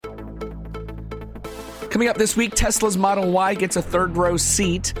Coming up this week, Tesla's Model Y gets a third row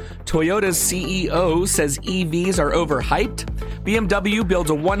seat. Toyota's CEO says EVs are overhyped. BMW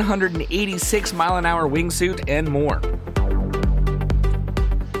builds a 186-mile-an-hour wingsuit, and more.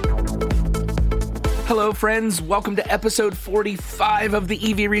 Hello, friends. Welcome to episode 45 of the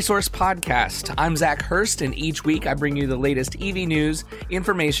EV Resource Podcast. I'm Zach Hurst, and each week I bring you the latest EV news,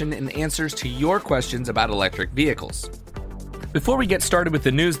 information, and answers to your questions about electric vehicles. Before we get started with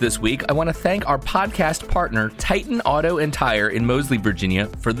the news this week, I want to thank our podcast partner, Titan Auto and Tire in Moseley, Virginia,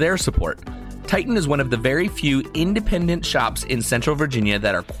 for their support. Titan is one of the very few independent shops in Central Virginia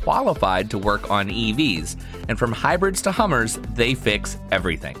that are qualified to work on EVs, and from hybrids to Hummers, they fix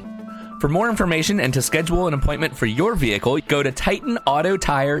everything. For more information and to schedule an appointment for your vehicle, go to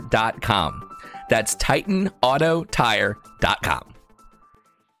TitanAutoTire.com. That's TitanAutoTire.com.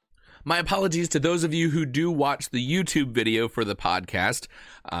 My apologies to those of you who do watch the YouTube video for the podcast.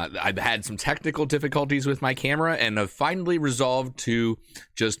 I've had some technical difficulties with my camera and have finally resolved to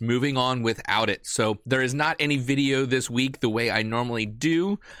just moving on without it. So there is not any video this week the way I normally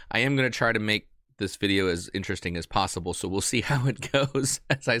do. I am going to try to make this video as interesting as possible, so we'll see how it goes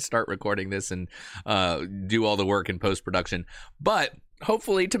as I start recording this and do all the work in post-production. But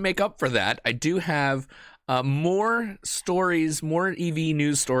hopefully, to make up for that, I do have more stories, more EV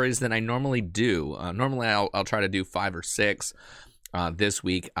news stories than I normally do. Normally, I'll try to do 5 or 6. This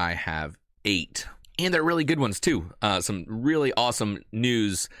week, I have 8. And they're really good ones, too. Some really awesome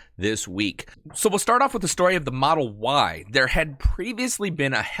news this week. So we'll start off with the story of the Model Y. There had previously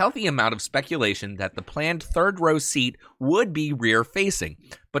been a healthy amount of speculation that the planned third row seat would be rear-facing.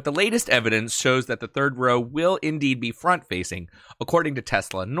 But the latest evidence shows that the third row will indeed be front-facing, according to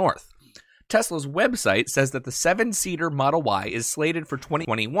Tesla North. Tesla's website says that the 7-seater Model Y is slated for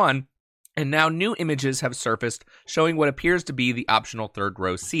 2021, and now new images have surfaced showing what appears to be the optional third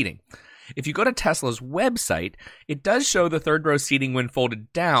row seating. If you go to Tesla's website, it does show the third row seating when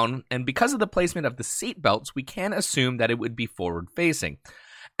folded down, and because of the placement of the seat belts, we can assume that it would be forward-facing.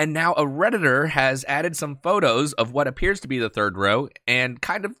 And now a Redditor has added some photos of what appears to be the third row and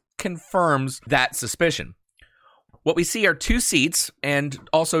kind of confirms that suspicion. What we see are 2 seats and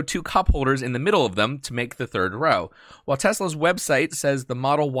also 2 cup holders in the middle of them to make the third row. While Tesla's website says the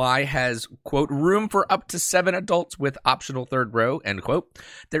Model Y has, quote, room for up to 7 adults with optional third row, end quote,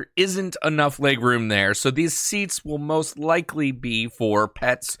 there isn't enough leg room there, so these seats will most likely be for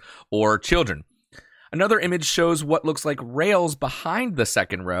pets or children. Another image shows what looks like rails behind the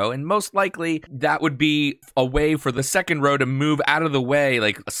second row, and most likely that would be a way for the second row to move out of the way,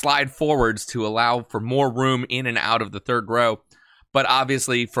 like slide forwards to allow for more room in and out of the third row. But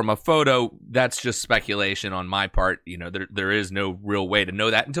obviously, from a photo, that's just speculation on my part. You know, there is no real way to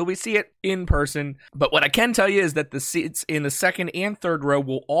know that until we see it in person. But what I can tell you is that the seats in the second and third row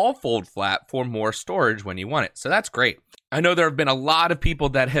will all fold flat for more storage when you want it. So that's great. I know there have been a lot of people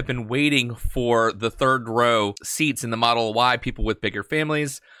that have been waiting for the third row seats in the Model Y, people with bigger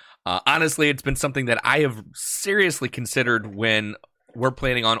families. Honestly, it's been something that I have seriously considered when we're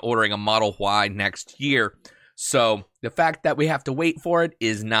planning on ordering a Model Y next year. So the fact that we have to wait for it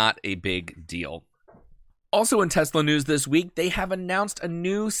is not a big deal. Also in Tesla news this week, they have announced a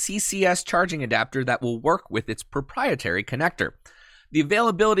new CCS charging adapter that will work with its proprietary connector. The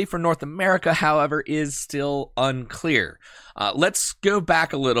availability for North America, however, is still unclear. Let's go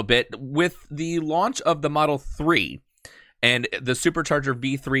back a little bit. With the launch of the Model 3 and the Supercharger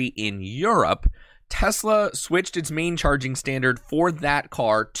V3 in Europe, Tesla switched its main charging standard for that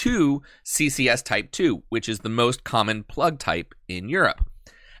car to CCS Type 2, which is the most common plug type in Europe.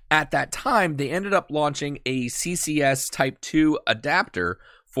 At that time, they ended up launching a CCS Type 2 adapter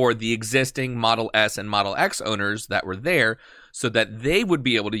for the existing Model S and Model X owners that were there so that they would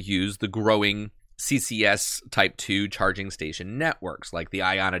be able to use the growing CCS Type 2 charging station networks like the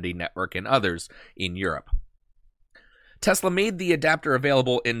Ionity network and others in Europe. Tesla made the adapter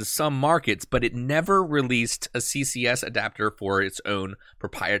available in some markets, but it never released a CCS adapter for its own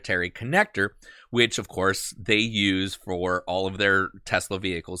proprietary connector, which, of course, they use for all of their Tesla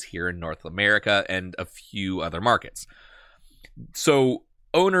vehicles here in North America and a few other markets. So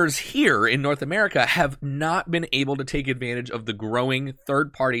owners here in North America have not been able to take advantage of the growing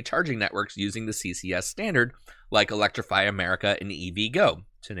third-party charging networks using the CCS standard, like Electrify America and EVgo,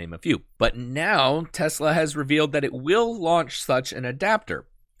 to name a few. But now Tesla has revealed that it will launch such an adapter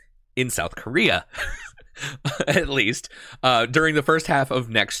in South Korea, at least, during the first half of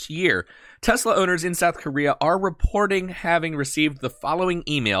next year. Tesla owners in South Korea are reporting having received the following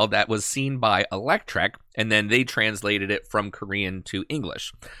email that was seen by Electrek, and then they translated it from Korean to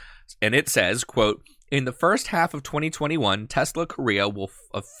English. And it says, quote, In the first half of 2021, Tesla Korea will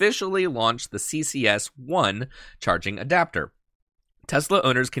officially launch the CCS-1 charging adapter. Tesla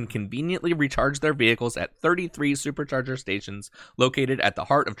owners can conveniently recharge their vehicles at 33 supercharger stations located at the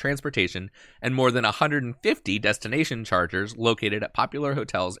heart of transportation and more than 150 destination chargers located at popular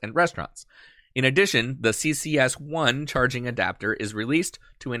hotels and restaurants. In addition, the CCS-1 charging adapter is released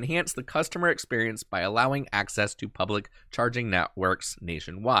to enhance the customer experience by allowing access to public charging networks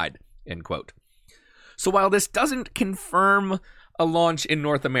nationwide, end quote. So while this doesn't confirm a launch in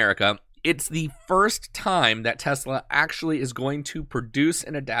North America, it's the first time that Tesla actually is going to produce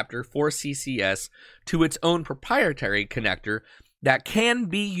an adapter for CCS to its own proprietary connector that can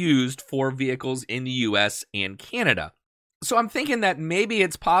be used for vehicles in the US and Canada. So I'm thinking that maybe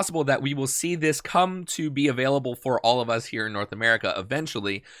it's possible that we will see this come to be available for all of us here in North America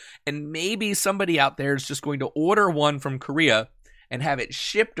eventually, and maybe somebody out there is just going to order one from Korea and have it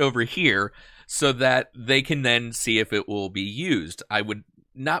shipped over here so that they can then see if it will be used. I would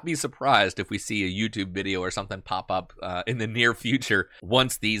not be surprised if we see a YouTube video or something pop up in the near future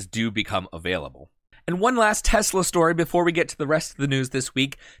once these do become available. And one last Tesla story before we get to the rest of the news this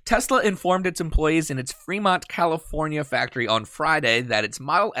week. Tesla informed its employees in its Fremont, California factory on Friday that its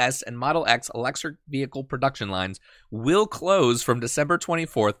Model S and Model X electric vehicle production lines will close from December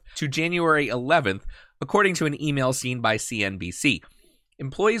 24th to January 11th, according to an email seen by CNBC.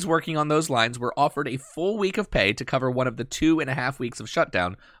 Employees working on those lines were offered a full week of pay to cover one of the 2.5 weeks of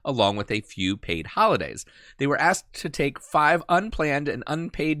shutdown, along with a few paid holidays. They were asked to take 5 unplanned and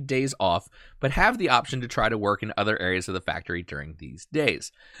unpaid days off, but have the option to try to work in other areas of the factory during these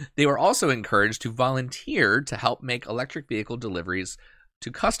days. They were also encouraged to volunteer to help make electric vehicle deliveries to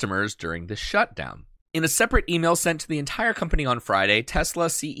customers during the shutdown. In a separate email sent to the entire company on Friday, Tesla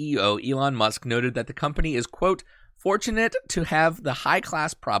CEO Elon Musk noted that the company is, quote, fortunate to have the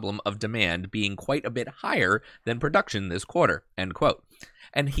high-class problem of demand being quite a bit higher than production this quarter, end quote.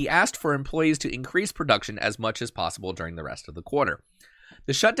 And he asked for employees to increase production as much as possible during the rest of the quarter.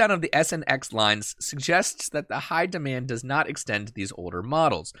 The shutdown of the S and X lines suggests that the high demand does not extend to these older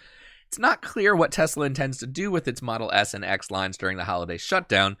models. It's not clear what Tesla intends to do with its Model S and X lines during the holiday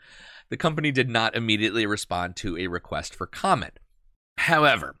shutdown. The company did not immediately respond to a request for comment.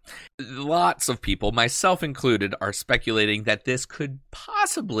 However, lots of people, myself included, are speculating that this could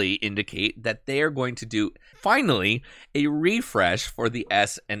possibly indicate that they are going to do, finally, a refresh for the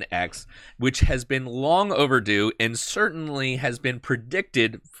S and X, which has been long overdue and certainly has been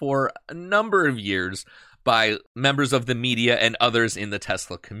predicted for a number of years by members of the media and others in the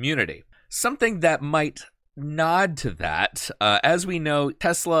Tesla community. Something that might nod to that. As we know,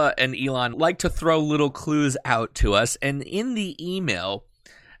 Tesla and Elon like to throw little clues out to us, and in the email,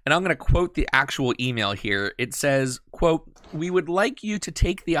 and I'm going to quote the actual email here, it says, quote, we would like you to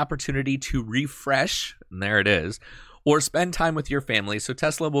take the opportunity to refresh, and there it is, or spend time with your family, so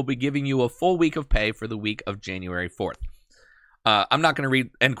Tesla will be giving you a full week of pay for the week of January 4th. I'm not going to read,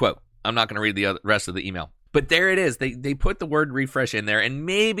 end quote. I'm not going to read the rest of the email. But there it is. They put the word refresh in there, and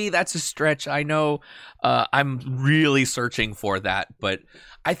maybe that's a stretch. I know I'm really searching for that, but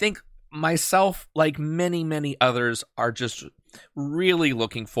I think myself, like many, many others, are just really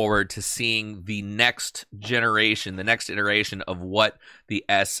looking forward to seeing the next generation, the next iteration of what the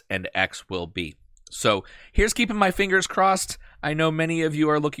S and X will be. So here's keeping my fingers crossed. I know many of you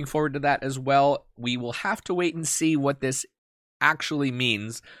are looking forward to that as well. We will have to wait and see what this actually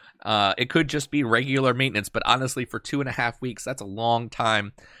means. It could just be regular maintenance, but honestly, for 2.5 weeks, that's a long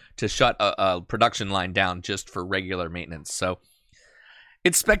time to shut a production line down just for regular maintenance. So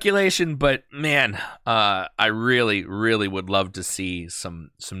it's speculation, but man, I really, really would love to see some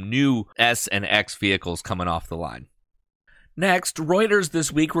new S and X vehicles coming off the line. Next, Reuters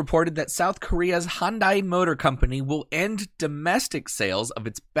this week reported that South Korea's Hyundai Motor Company will end domestic sales of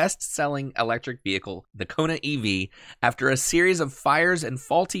its best-selling electric vehicle, the Kona EV, after a series of fires and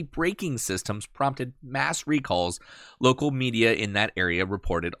faulty braking systems prompted mass recalls, local media in that area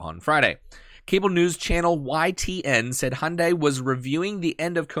reported on Friday. Cable news channel YTN said Hyundai was reviewing the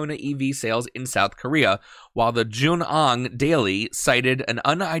end of Kona EV sales in South Korea, while the Junang Daily cited an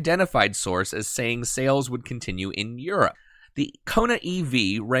unidentified source as saying sales would continue in Europe. The Kona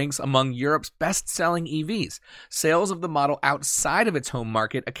EV ranks among Europe's best-selling EVs. Sales of the model outside of its home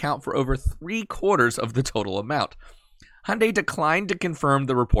market account for over 3/4 of the total amount. Hyundai declined to confirm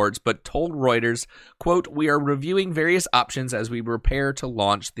the reports, but told Reuters, quote, we are reviewing various options as we prepare to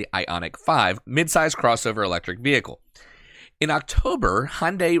launch the Ioniq 5 midsize crossover electric vehicle. In October,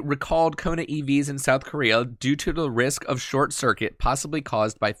 Hyundai recalled Kona EVs in South Korea due to the risk of short circuit possibly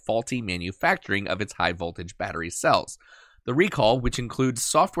caused by faulty manufacturing of its high-voltage battery cells. The recall, which includes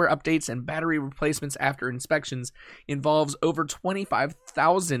software updates and battery replacements after inspections, involves over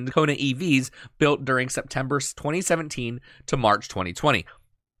 25,000 Kona EVs built during September 2017 to March 2020.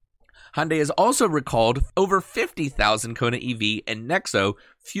 Hyundai has also recalled over 50,000 Kona EV and Nexo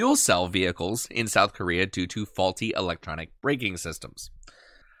fuel cell vehicles in South Korea due to faulty electronic braking systems.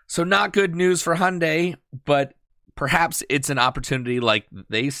 So not good news for Hyundai, but perhaps it's an opportunity, like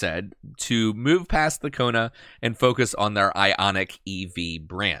they said, to move past the Kona and focus on their Ioniq EV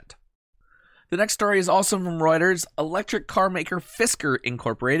brand. The next story is also from Reuters. Electric car maker Fisker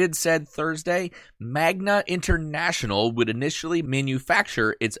Incorporated said Thursday Magna International would initially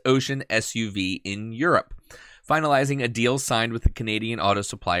manufacture its Ocean SUV in Europe, finalizing a deal signed with the Canadian auto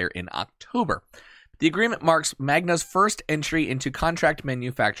supplier in October. The agreement marks Magna's first entry into contract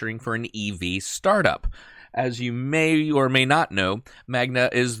manufacturing for an EV startup. As you may or may not know, Magna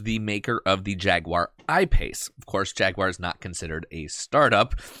is the maker of the Jaguar I-Pace. Of course, Jaguar is not considered a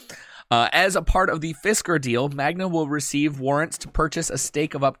startup. As a part of the Fisker deal, Magna will receive warrants to purchase a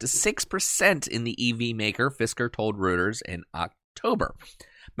stake of up to 6% in the EV maker, Fisker told Reuters in October.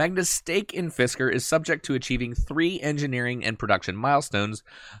 Magna's stake in Fisker is subject to achieving 3 engineering and production milestones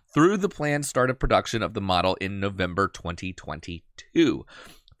through the planned start of production of the model in November 2022.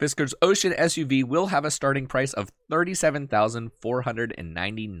 Fisker's Ocean SUV will have a starting price of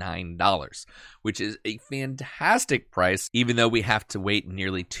 $37,499, which is a fantastic price, even though we have to wait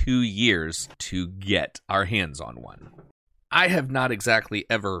nearly 2 years to get our hands on one. I have not exactly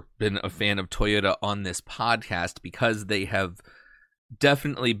ever been a fan of Toyota on this podcast because they have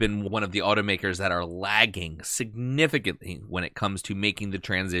definitely been one of the automakers that are lagging significantly when it comes to making the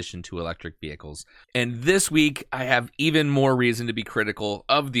transition to electric vehicles. And this week, I have even more reason to be critical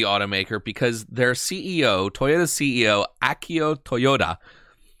of the automaker because their CEO, Toyota's CEO, Akio Toyoda,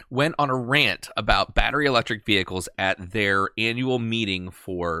 went on a rant about battery electric vehicles at their annual meeting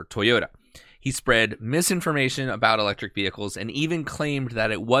for Toyota. He spread misinformation about electric vehicles and even claimed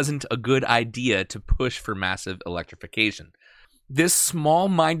that it wasn't a good idea to push for massive electrification. This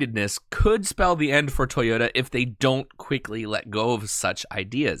small-mindedness could spell the end for Toyota if they don't quickly let go of such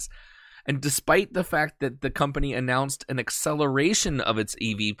ideas. And despite the fact that the company announced an acceleration of its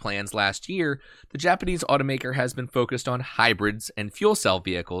EV plans last year, the Japanese automaker has been focused on hybrids and fuel cell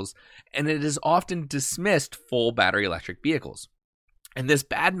vehicles, and it has often dismissed full battery electric vehicles. And this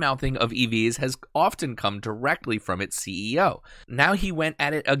bad-mouthing of EVs has often come directly from its CEO. Now he went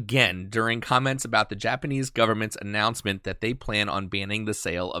at it again during comments about the Japanese government's announcement that they plan on banning the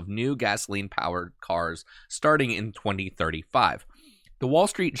sale of new gasoline-powered cars starting in 2035. The Wall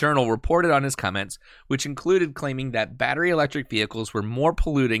Street Journal reported on his comments, which included claiming that battery electric vehicles were more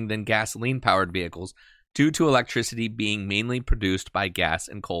polluting than gasoline-powered vehicles, due to electricity being mainly produced by gas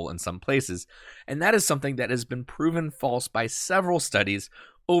and coal in some places. And that is something that has been proven false by several studies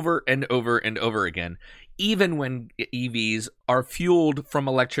over and over and over again. Even when EVs are fueled from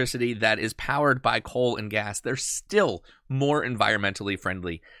electricity that is powered by coal and gas, they're still more environmentally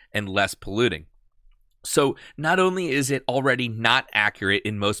friendly and less polluting. So not only is it already not accurate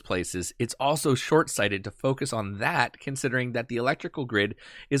in most places, it's also short-sighted to focus on that, considering that the electrical grid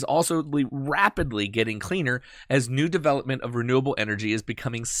is also rapidly getting cleaner as new development of renewable energy is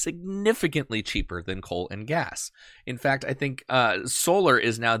becoming significantly cheaper than coal and gas. In fact, I think solar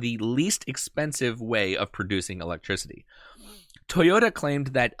is now the least expensive way of producing electricity. Toyota claimed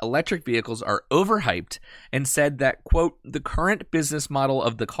that electric vehicles are overhyped and said that, quote, the current business model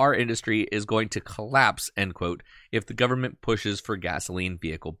of the car industry is going to collapse, end quote, if the government pushes for gasoline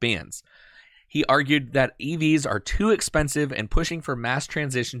vehicle bans. He argued that EVs are too expensive and pushing for mass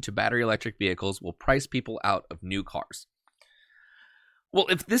transition to battery electric vehicles will price people out of new cars. Well,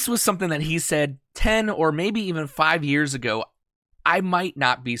 if this was something that he said 10 or maybe even 5 years ago, I might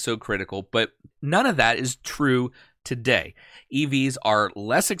not be so critical, but none of that is true today. EVs are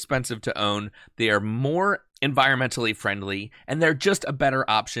less expensive to own, they are more environmentally friendly, and they're just a better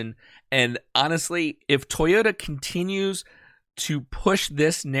option. And honestly, if Toyota continues to push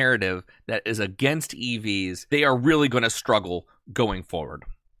this narrative that is against EVs, they are really going to struggle going forward.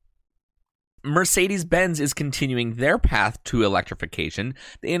 Mercedes-Benz is continuing their path to electrification.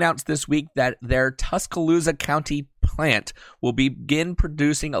 They announced this week that their Tuscaloosa County plant will begin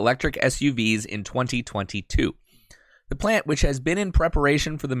producing electric SUVs in 2022. The plant, which has been in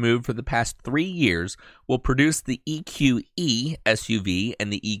preparation for the move for the past 3 years, will produce the EQE SUV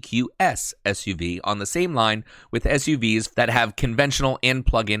and the EQS SUV on the same line with SUVs that have conventional and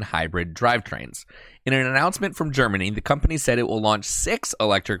plug-in hybrid drivetrains. In an announcement from Germany, the company said it will launch 6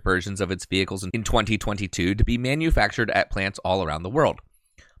 electric versions of its vehicles in 2022 to be manufactured at plants all around the world.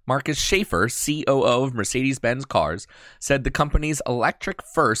 Marcus Schaefer, COO of Mercedes-Benz Cars, said the company's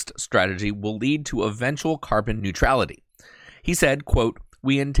electric-first strategy will lead to eventual carbon neutrality. He said, quote,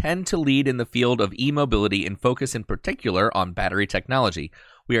 "We intend to lead in the field of e-mobility and focus in particular on battery technology.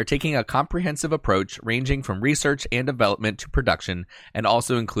 We are taking a comprehensive approach ranging from research and development to production and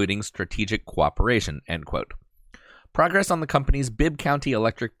also including strategic cooperation," end quote. Progress on the company's Bibb County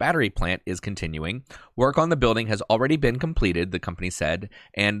electric battery plant is continuing. Work on the building has already been completed, the company said,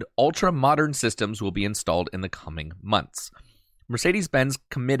 and ultra-modern systems will be installed in the coming months. Mercedes-Benz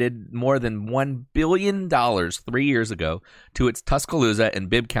committed more than $1 billion 3 years ago to its Tuscaloosa and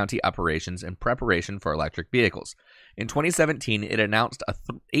Bibb County operations in preparation for electric vehicles. In 2017, it announced a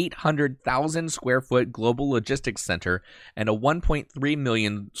 800,000 square foot global logistics center and a 1.3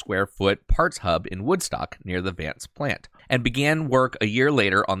 million square foot parts hub in Woodstock near the Vance plant, and began work a year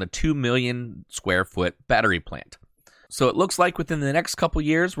later on the 2 million square foot battery plant. So it looks like within the next couple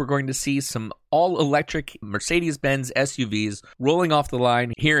years, we're going to see some all-electric Mercedes-Benz SUVs rolling off the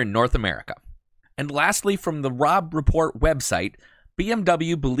line here in North America. And lastly, from the Robb Report website,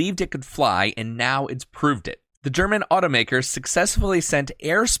 BMW believed it could fly, and now it's proved it. The German automaker successfully sent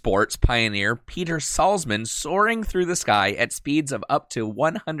air sports pioneer Peter Salzmann soaring through the sky at speeds of up to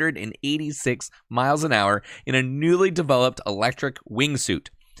 186 miles an hour in a newly developed electric wingsuit.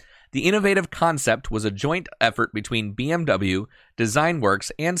 The innovative concept was a joint effort between BMW,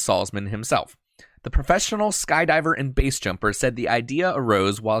 DesignWorks, and Salzmann himself. The professional skydiver and base jumper said the idea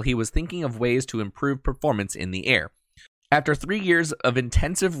arose while he was thinking of ways to improve performance in the air. After 3 years of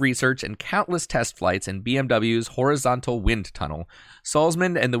intensive research and countless test flights in BMW's horizontal wind tunnel,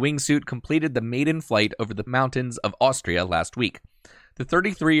 Salzmann and the wingsuit completed the maiden flight over the mountains of Austria last week. The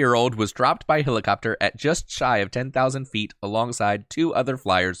 33-year-old was dropped by helicopter at just shy of 10,000 feet alongside 2 other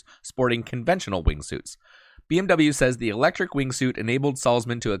flyers sporting conventional wingsuits. BMW says the electric wingsuit enabled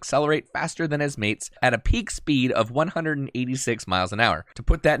Salzmann to accelerate faster than his mates at a peak speed of 186 miles an hour. To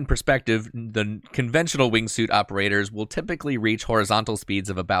put that in perspective, the conventional wingsuit operators will typically reach horizontal speeds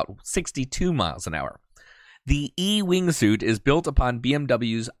of about 62 miles an hour. The e-wingsuit is built upon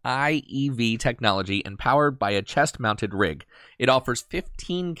BMW's iEV technology and powered by a chest-mounted rig. It offers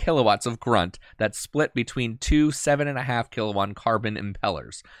 15 kilowatts of grunt that's split between 2 7.5 kilowatt carbon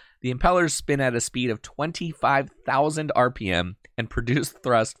impellers. The impellers spin at a speed of 25,000 RPM and produce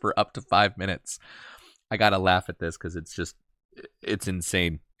thrust for up to 5 minutes. I gotta laugh at this because it's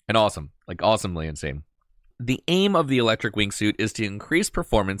insane and awesome, like awesomely insane. The aim of the electric wingsuit is to increase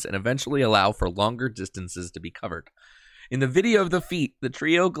performance and eventually allow for longer distances to be covered. In the video of the feat, the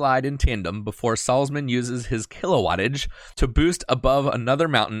trio glide in tandem before Salzmann uses his kilowattage to boost above another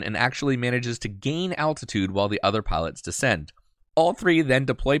mountain and actually manages to gain altitude while the other pilots descend. All three then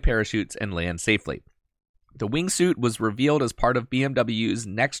deploy parachutes and land safely. The wingsuit was revealed as part of BMW's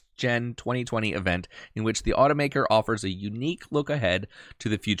Next Gen 2020 event, in which the automaker offers a unique look ahead to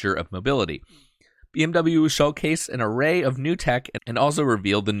the future of mobility. BMW showcased an array of new tech and also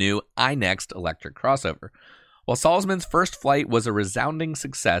revealed the new iNext electric crossover. While Salzmann's first flight was a resounding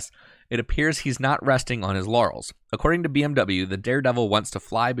success, it appears he's not resting on his laurels. According to BMW, the Daredevil wants to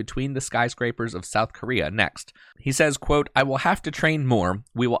fly between the skyscrapers of South Korea next. He says, quote, "I will have to train more.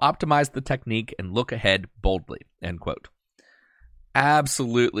 We will optimize the technique and look ahead boldly," end quote.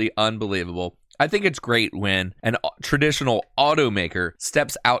 Absolutely unbelievable. I think it's great when a traditional automaker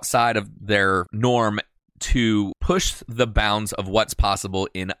steps outside of their norm to push the bounds of what's possible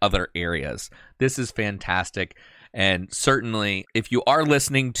in other areas. This is fantastic. And certainly, if you are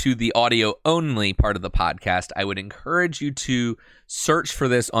listening to the audio only part of the podcast, I would encourage you to search for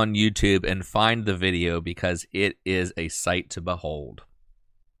this on YouTube and find the video because it is a sight to behold.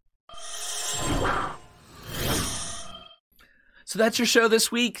 So that's your show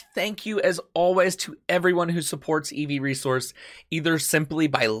this week. Thank you, as always, to everyone who supports EV Resource, either simply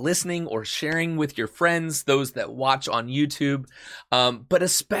by listening or sharing with your friends, those that watch on YouTube, but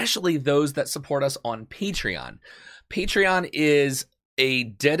especially those that support us on Patreon. Patreon is a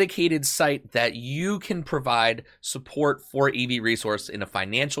dedicated site that you can provide support for EV Resource in a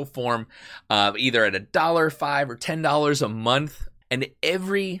financial form, either at $1, $5, or $10 a month, and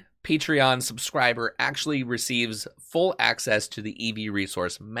every Patreon subscriber actually receives full access to the EV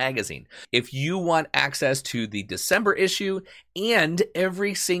Resource magazine. If you want access to the December issue and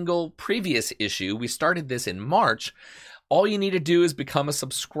every single previous issue, we started this in March, All you need to do is become a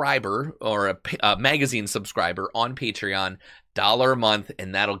subscriber or a magazine subscriber on Patreon, $1 a month,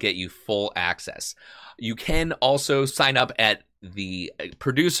 and that'll get you full access. You can also sign up at the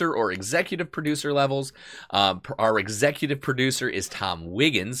producer or executive producer levels. Our executive producer is Tom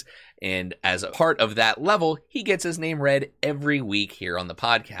Wiggins, and as a part of that level, he gets his name read every week here on the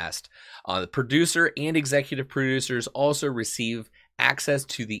podcast. The producer and executive producers also receive access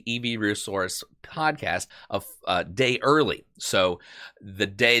to the EV Resource podcast a day early. So the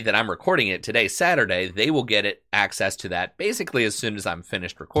day that I'm recording it today, Saturday, they will get access to that basically as soon as I'm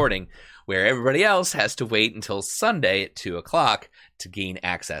finished recording, where everybody else has to wait until Sunday at 2 o'clock to gain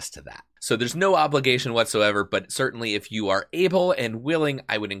access to that. So there's no obligation whatsoever, but certainly if you are able and willing,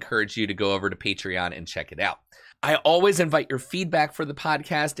 I would encourage you to go over to Patreon and check it out. I always invite your feedback for the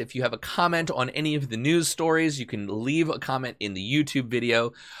podcast. If you have a comment on any of the news stories, you can leave a comment in the YouTube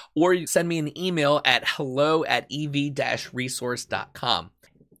video or send me an email at hello@ev-resource.com.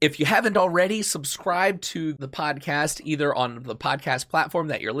 If you haven't already, subscribe to the podcast either on the podcast platform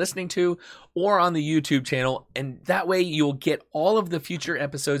that you're listening to or on the YouTube channel, and that way you'll get all of the future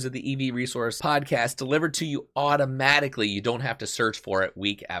episodes of the EV Resource podcast delivered to you automatically. You don't have to search for it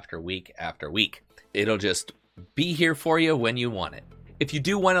week after week after week. It'll just be here for you when you want it. If you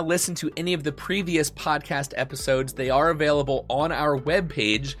do want to listen to any of the previous podcast episodes, they are available on our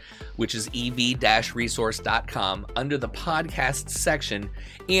webpage, which is ev-resource.com, under the podcast section,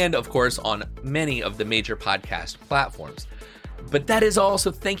 and of course on many of the major podcast platforms. But that is all, so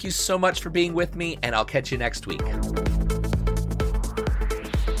thank you so much for being with me, and I'll catch you next week.